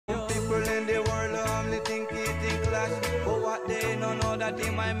don't know that he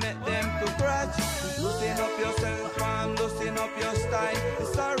might make them to crash. Loosen up yourself and loosen up your style.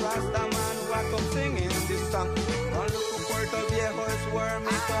 It's a Rasta man who I come singing this song. One look for Puerto Viejo is where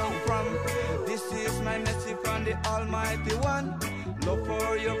me come from. This is my message from the Almighty One. Love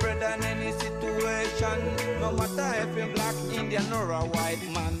for your brother in any situation, no matter if you're black, Indian or a white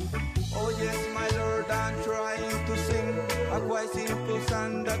man. Oh yes, my Lord, I'm trying to sing a quite simple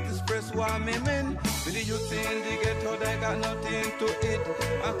song that express what me mean. With the youth in the ghetto, they got nothing to eat,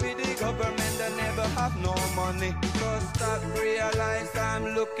 and for the government, they never have no money. So start realize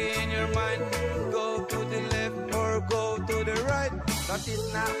I'm looking in your mind. Go to the left or go to the right. That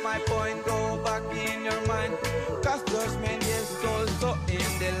is not my point, go back in your mind. Cause judgment is also in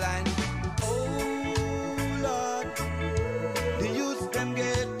the line. Oh Lord, the youth them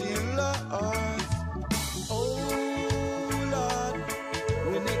getting lost. Oh Lord,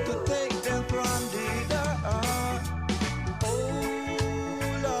 we need to take them from the dark.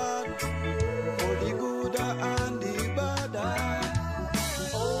 Oh Lord, for the good and the bad.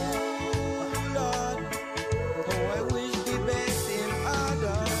 Oh Lord, oh I wish the best in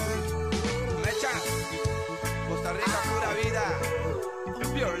others. Mecha, Costa Rica pura vida,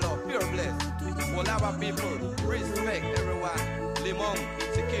 pure love, pure bliss. Whatever people, respect everyone. Limon,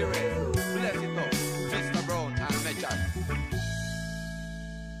 Secures, bless it up. Mr. Brown and Mecha.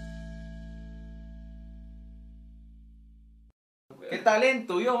 Qué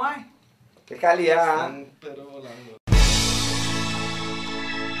talento yo, ay. Qué calidad. Pero volando.